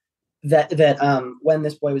choreography that when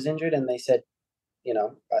this boy was injured and they said,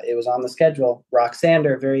 it was on the schedule,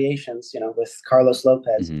 Roxander variations, with Carlos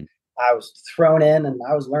Lopez. I was thrown in and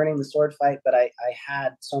I was learning the sword fight, but I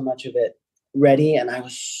had so much of it ready, and I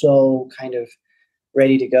was so kind of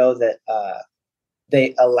ready to go that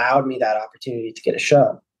they allowed me that opportunity to get a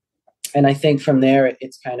show. And I think from there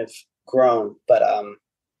it's kind of grown. But I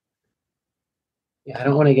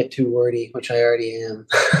don't want to get too wordy, which I already am.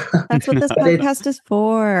 That's what this podcast is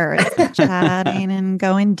for. It's chatting and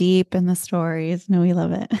going deep in the stories. No, we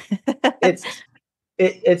love it.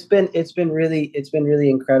 It's been really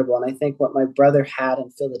incredible. And I think what my brother had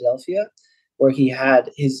in Philadelphia, where he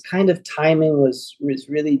had his kind of timing was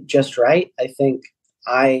really just right, I think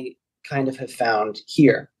I kind of have found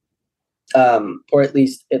here. Or at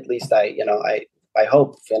least I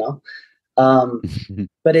hope,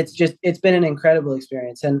 but it's been an incredible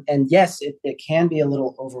experience. And yes, it can be a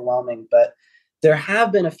little overwhelming, but there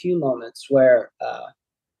have been a few moments where,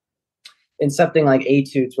 in something like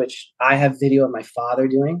Etudes, which I have video of my father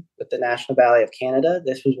doing with the National Ballet of Canada,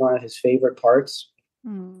 this was one of his favorite parts.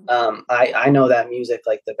 I know that music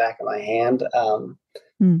like the back of my hand.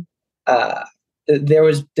 There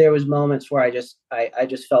was moments where I just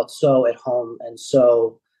felt so at home and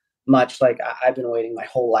so much like I've been waiting my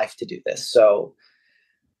whole life to do this. So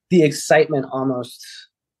the excitement almost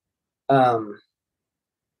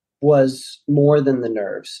was more than the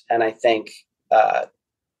nerves. And I think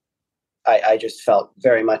I just felt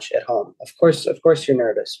very much at home. Of course you're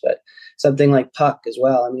nervous, but something like Puck as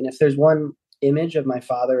well. I mean, if there's one image of my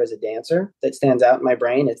father as a dancer that stands out in my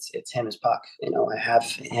brain, it's him as Puck. I have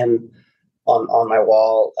him on my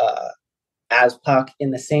wall as Puck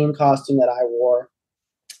in the same costume that I wore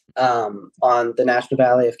on the National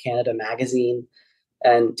Ballet of Canada magazine.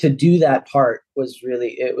 And to do that part was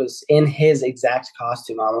really, it was in his exact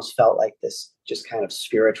costume. I almost felt like this just kind of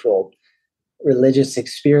spiritual, religious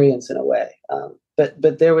experience in a way.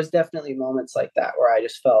 But there was definitely moments like that where I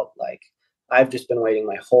just felt like I've just been waiting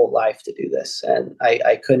my whole life to do this. And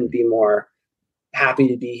I couldn't be more happy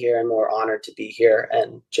to be here and more honored to be here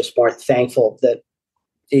and just more thankful that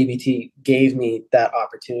ABT gave me that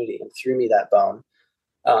opportunity and threw me that bone.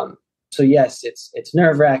 So yes, it's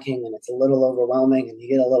nerve-wracking and it's a little overwhelming and you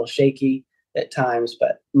get a little shaky at times,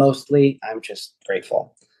 but mostly I'm just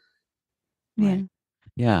grateful. Yeah.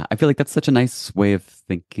 Yeah, I feel like that's such a nice way of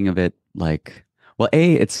thinking of it. Like, well,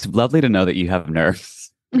 it's lovely to know that you have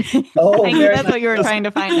nerves. Oh, I knew that's what you were trying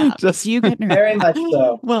to find out. Just Do you get nervous? very much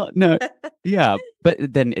so. Well, no, yeah, but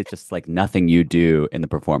then it's just like nothing you do in the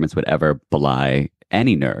performance would ever belie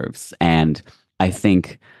any nerves. And I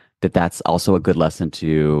think that that's also a good lesson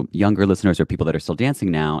to younger listeners or people that are still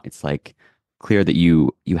dancing now. It's like clear that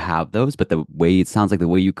you have those, but the way it sounds like the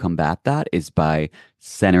way you combat that is by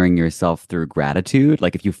centering yourself through gratitude.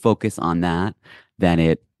 Like if you focus on that, then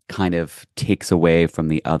it kind of takes away from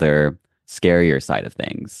the other scarier side of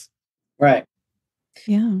things. Right.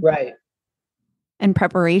 Yeah. Right. And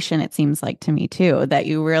preparation, it seems like to me too, that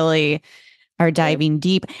you really are diving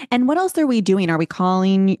deep. And what else are we doing? Are you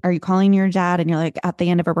calling your dad and you're like at the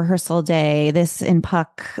end of a rehearsal day, this in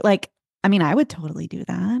Puck? Like, I mean, I would totally do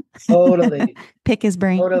that. Totally. Pick his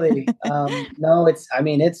brain. Totally. No,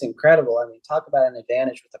 it's incredible. I mean, talk about an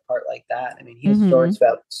advantage with a part like that. I mean, he has stories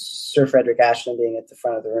about Sir Frederick Ashton being at the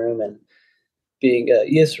front of the room and being,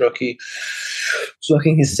 yes, Rocky,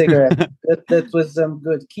 smoking his cigarette. that was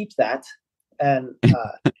good. Keep that. And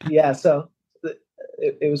yeah, so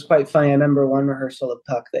it was quite funny. I remember one rehearsal of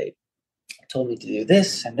Puck, they told me to do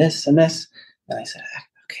this and this and this. And I said,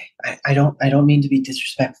 okay, I don't mean to be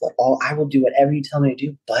disrespectful at all. I will do whatever you tell me to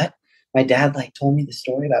do. But my dad told me the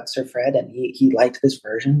story about Sir Fred and he liked this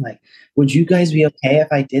version. Like, would you guys be okay if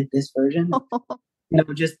I did this version?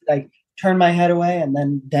 Just turn my head away and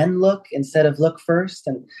then look instead of look first.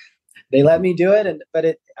 And they let me do it. But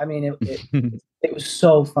it was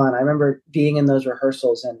so fun. I remember being in those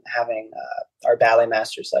rehearsals and having our ballet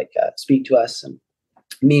masters speak to us and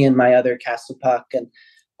me and my other cast of Puck and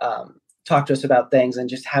talk to us about things and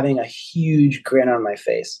just having a huge grin on my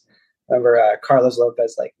face. I remember Carlos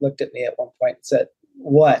Lopez looked at me at one point and said,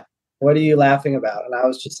 What are you laughing about? And I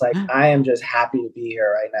was just like, I am just happy to be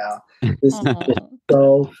here right now. This is just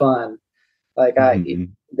so fun.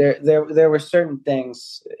 There were certain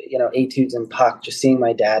things, etudes and Puck, just seeing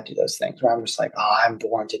my dad do those things where I'm just like, oh, I'm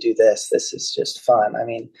born to do this. This is just fun. I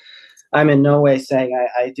mean, I'm in no way saying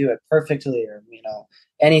I do it perfectly or,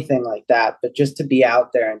 anything like that, but just to be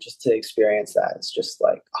out there and just to experience that, it's just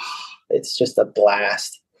like, it's just a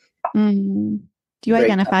blast. Do you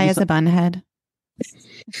identify as a bunhead?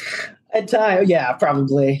 At times, yeah,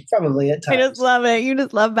 probably at times. I just love it. You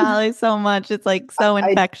just love ballet so much. It's like so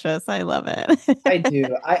infectious. I love it. I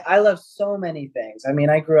do. I love so many things. I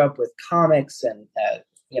mean, I grew up with comics and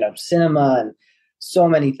cinema and so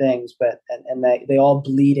many things, but and they all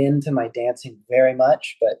bleed into my dancing very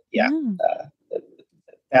much. But yeah.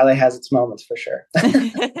 Ballet has its moments for sure.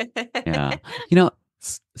 Yeah.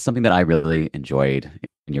 Something that I really enjoyed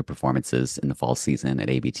in your performances in the fall season at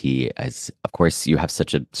ABT is, of course, you have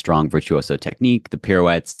such a strong virtuoso technique, the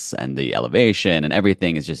pirouettes and the elevation and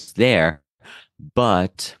everything is just there.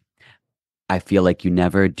 But I feel like you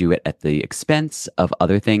never do it at the expense of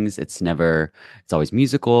other things. It's always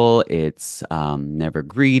musical. It's never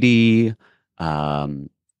greedy. I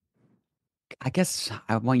guess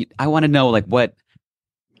I want to know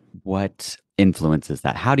what influences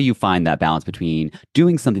that? How do you find that balance between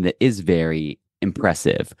doing something that is very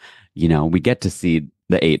impressive? We get to see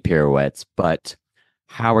the 8 pirouettes, but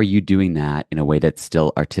how are you doing that in a way that's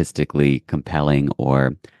still artistically compelling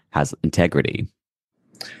or has integrity?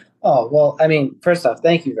 Oh, well, I mean, first off,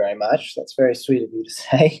 thank you very much. That's very sweet of you to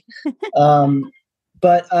say.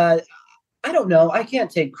 But I don't know. I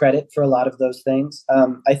can't take credit for a lot of those things.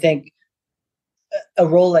 I think a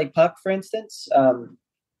role like Puck, for instance,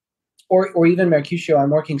 or even Mercutio, I'm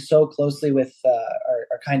working so closely with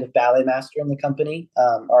our kind of ballet master in the company,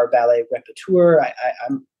 our ballet repetiteur.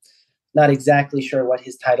 I'm not exactly sure what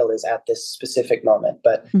his title is at this specific moment,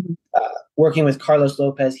 but working with Carlos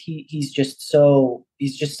Lopez, he's just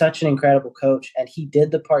such an incredible coach, and he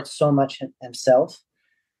did the part so much himself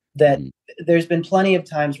that there's been plenty of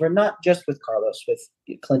times where not just with Carlos, with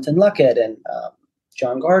Clinton Luckett and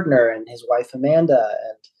John Gardner and his wife Amanda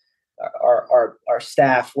and our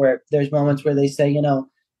staff, where there's moments where they say,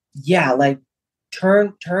 yeah, like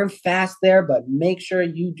turn fast there, but make sure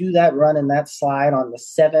you do that run and that slide on the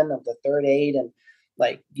 7 of the third 8, and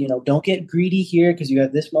like, don't get greedy here because you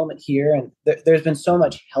have this moment here. And there's been so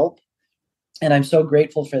much help, and I'm so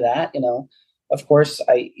grateful for that. Of course,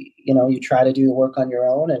 you try to do the work on your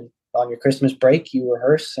own, and on your Christmas break you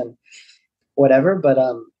rehearse and whatever. But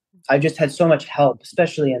I just had so much help,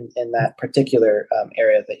 especially in that particular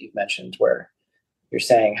area that you've mentioned, where you're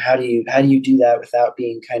saying, how do you do that without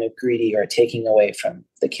being kind of greedy or taking away from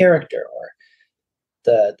the character or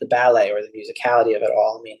the ballet or the musicality of it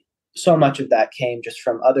all. I mean, so much of that came just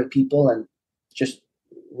from other people and just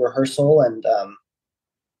rehearsal, and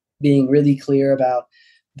being really clear about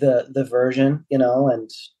the version, and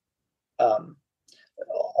um,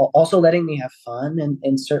 also letting me have fun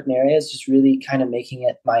in certain areas, just really kind of making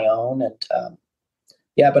it my own. And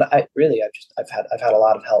yeah, but I've had a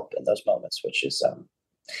lot of help in those moments, which is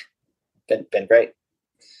been great.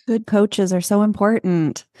 Good coaches are so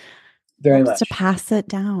important. Very Helps much to pass it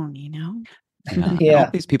down, Yeah. Yeah. And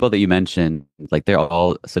all these people that you mentioned, like they're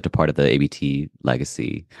all such a part of the ABT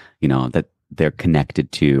legacy, that they're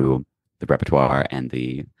connected to the repertoire and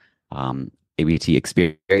the ABT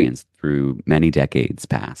experience through many decades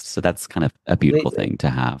past. So that's kind of a beautiful Completely. thing to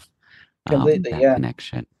have Completely, that yeah.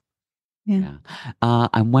 connection. Yeah.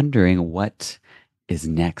 I'm wondering what is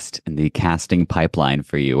next in the casting pipeline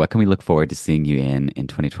for you. What can we look forward to seeing you in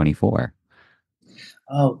 2024?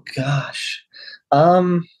 Oh gosh.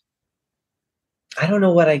 Um, I don't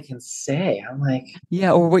know what I can say. I'm like,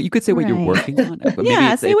 Yeah, or what you could say what you're Right. working on. But maybe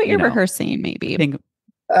Yeah, it's say what you're rehearsing, maybe. think,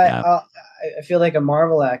 I yeah. I feel like a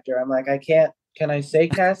Marvel actor. I'm like, I can't. Can I say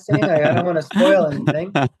casting? I don't want to spoil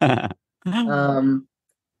anything. Um,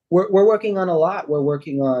 we're working on a lot. We're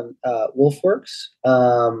working on Wolfworks,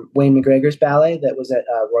 Wayne McGregor's ballet that was at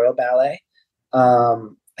Royal Ballet.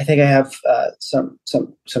 I think I have some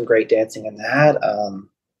great dancing in that.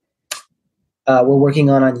 We're working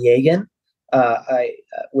on Yegan,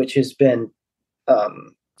 which has been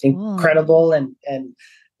incredible, and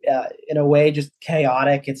in a way just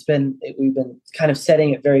chaotic. We've been kind of setting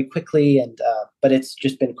it very quickly, and but it's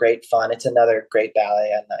just been great fun. It's another great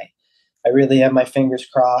ballet, and I really have my fingers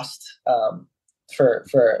crossed for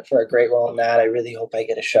a great role in that. I really hope I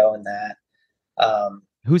get a show in that.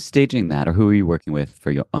 Who's staging that, or who are you working with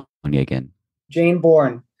for your Anya again? Jane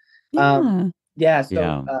Bourne. Yeah. Yeah, so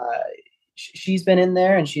Yeah. she's been in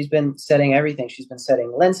there and she's been setting everything. She's been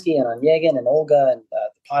setting Lenski and Onegin and Olga, and the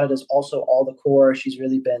Pata does also all the core. She's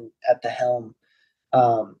really been at the helm.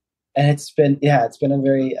 And it's been a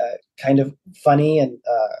very kind of funny and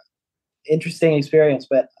interesting experience,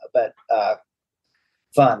 but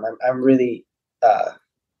fun. I'm really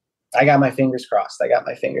I got my fingers crossed. I got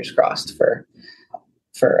my fingers crossed for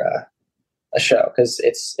a show, because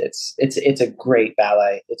it's a great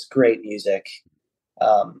ballet. It's great music.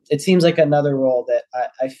 It seems like another role that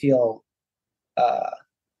I feel uh,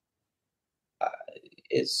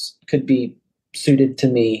 could be suited to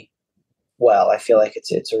me well. I feel like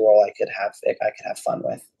it's a role I could have fun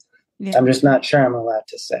with. Yeah. I'm just not sure I'm allowed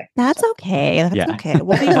to say. That's okay. That's Yeah. okay.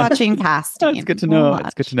 We'll be watching casting. It's good to We'll know. watch.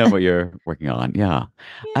 It's good to know what you're working on. Yeah.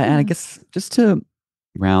 And I Yeah. guess just to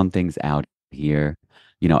round things out here,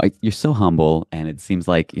 you're so humble, and it seems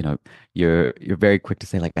like, you're very quick to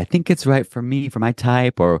say, like, I think it's right for me, for my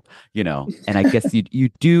type, or, and I guess you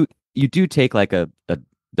do take like a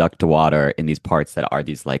duck to water in these parts that are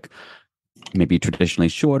these like maybe traditionally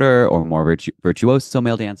shorter or more virtuoso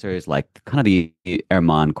male dancers, like kind of the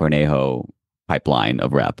Herman Cornejo pipeline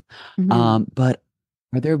of rep. Mhm. But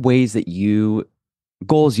are there ways that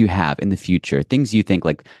goals you have in the future, things you think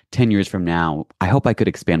like 10 years from now, I hope I could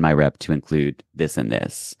expand my rep to include this and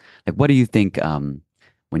this? Like, what do you think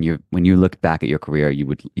when you look back at your career, you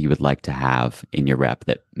would like to have in your rep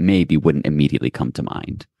that maybe wouldn't immediately come to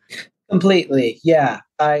mind? Completely. Yeah.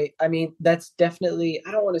 I mean, that's definitely,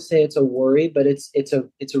 I don't want to say it's a worry, but it's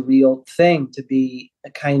a real thing to be a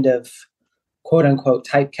kind of quote unquote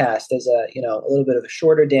typecast as a little bit of a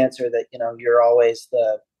shorter dancer, that, you're always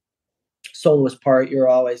the soloist part. You're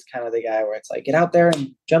always kind of the guy where it's like, get out there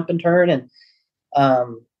and jump and turn. And,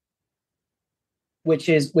 um, which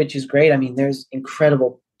is great. I mean, there's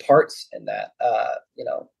incredible parts in that,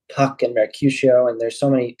 Puck and Mercutio, and there's so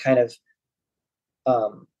many kind of,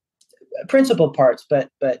 um, principal parts, but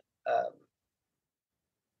I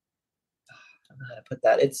don't know how to put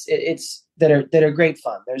that. It's that are great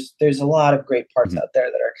fun. There's a lot of great parts Mhm. out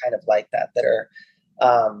there that are kind of like that are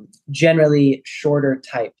generally shorter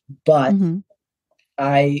type. But Mhm.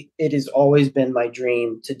 it has always been my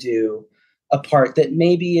dream to do a part that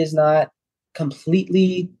maybe is not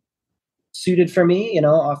completely suited for me,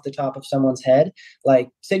 off the top of someone's head, like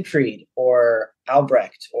Siegfried or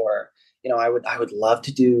Albrecht, or, I would love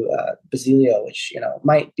to do Basilio, which,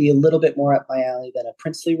 might be a little bit more up my alley than a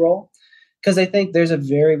princely role. Because I think there's a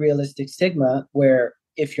very realistic stigma where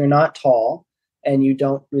if you're not tall and you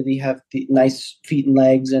don't really have the nice feet and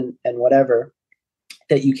legs and whatever,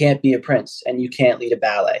 that you can't be a prince and you can't lead a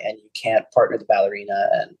ballet and you can't partner the ballerina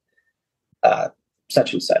and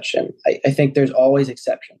such and such. And I think there's always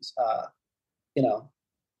exceptions.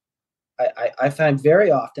 I find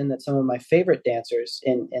very often that some of my favorite dancers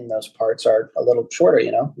in those parts are a little shorter,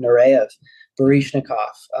 Nureyev,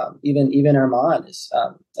 Baryshnikov, even Armand is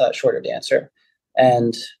a shorter dancer.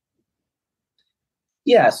 And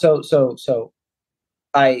yeah, so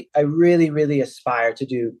I really, really aspire to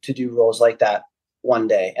do roles like that one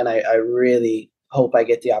day. And I really hope I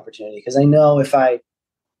get the opportunity, because I know if I,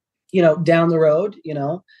 down the road,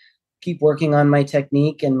 keep working on my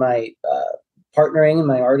technique and my partnering and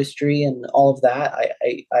my artistry and all of that,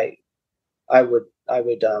 I would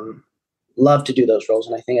love to do those roles,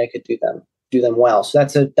 and I think I could do them well. So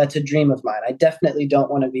that's a dream of mine. I definitely don't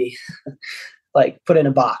want to be like put in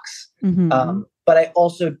a box, but I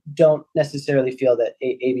also don't necessarily feel that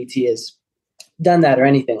ABT has done that or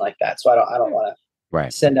anything like that. So I don't want to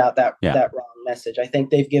send out that wrong message. I think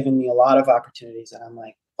they've given me a lot of opportunities, and I'm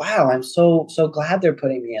like, wow, I'm so glad they're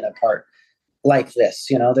putting me in a part like this.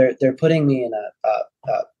 They're putting me in a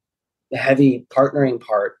heavy partnering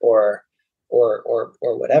part or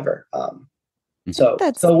whatever. So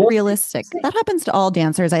that's realistic. That happens to all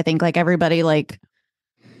dancers. I think, like, everybody,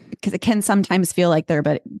 because it can sometimes feel like they're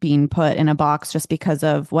being put in a box just because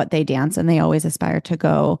of what they dance, and they always aspire to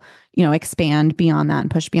go, expand beyond that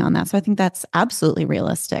and push beyond that. So I think that's absolutely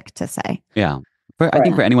realistic to say. Yeah. I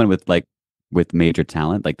think for anyone with major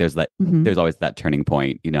talent, like there's there's always that turning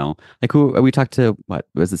point, like who we talked to, what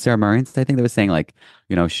was it, Sarah Murray's, I think, they was saying, like,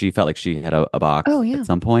 she felt like she had a box at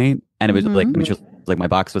some point, and it was like, when she was like, my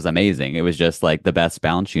box was amazing, it was just like the best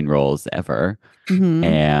balancing roles ever.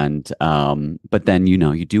 And but then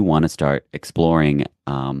you do want to start exploring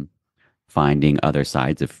finding other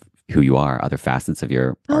sides of who you are, other facets of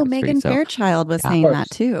your artistry. Megan Fairchild was saying that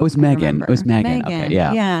too. It was Megan. Okay,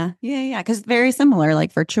 yeah. Because very similar,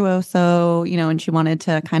 like Virtuoso, and she wanted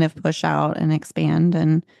to kind of push out and expand,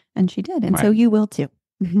 and she did, and so you will too.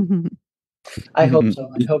 I hope so.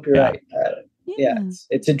 I hope you're right.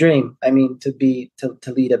 It's a dream. I mean, to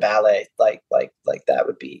lead a ballet like that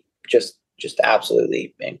would be just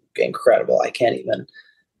absolutely incredible. I can't even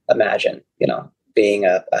imagine, being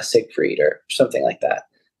a Siegfried or something like that.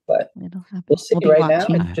 But we'll see. Right now,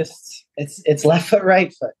 it's left foot,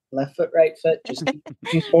 right foot. Just keep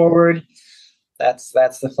moving forward. That's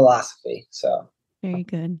the philosophy. So very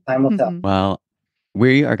good. Time will tell. Well,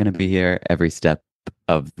 we are going to be here every step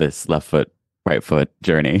of this left foot, right foot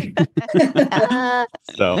journey.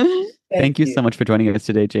 So thank you so much for joining us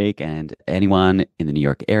today, Jake, and anyone in the New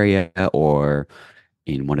York area or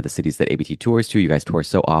in one of the cities that ABT tours to. You guys tour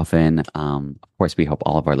so often. Of course, we hope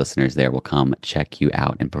all of our listeners there will come check you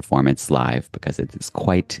out in performance live, because it is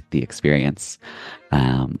quite the experience.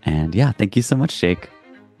 And yeah, thank you so much, Jake.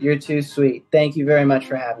 You're too sweet. Thank you very much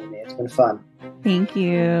for having me. It's been fun. Thank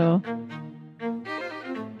you.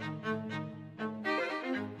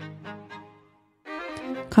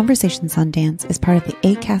 Conversations on Dance is part of the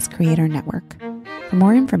ACAST Creator Network. For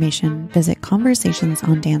more information, visit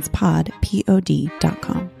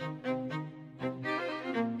conversationsondancepod.com.